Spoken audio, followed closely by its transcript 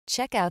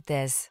Check out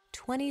this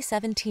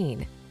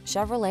 2017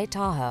 Chevrolet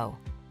Tahoe.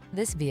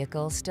 This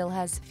vehicle still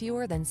has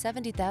fewer than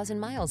 70,000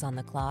 miles on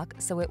the clock,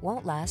 so it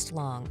won't last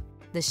long.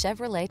 The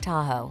Chevrolet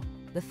Tahoe,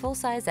 the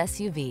full-size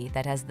SUV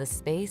that has the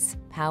space,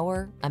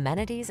 power,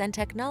 amenities, and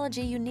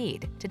technology you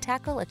need to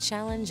tackle a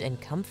challenge in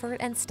comfort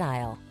and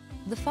style.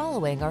 The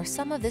following are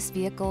some of this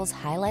vehicle's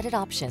highlighted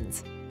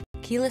options: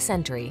 keyless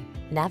entry,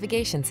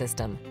 navigation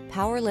system,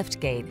 power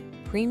liftgate,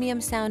 premium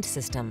sound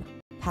system,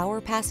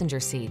 power passenger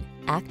seat,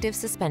 active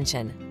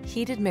suspension,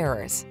 heated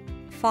mirrors,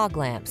 fog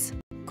lamps,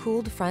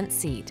 cooled front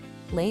seat,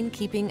 lane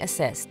keeping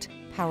assist.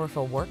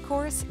 Powerful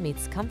workhorse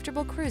meets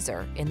comfortable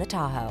cruiser in the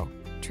Tahoe.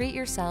 Treat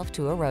yourself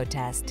to a road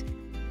test.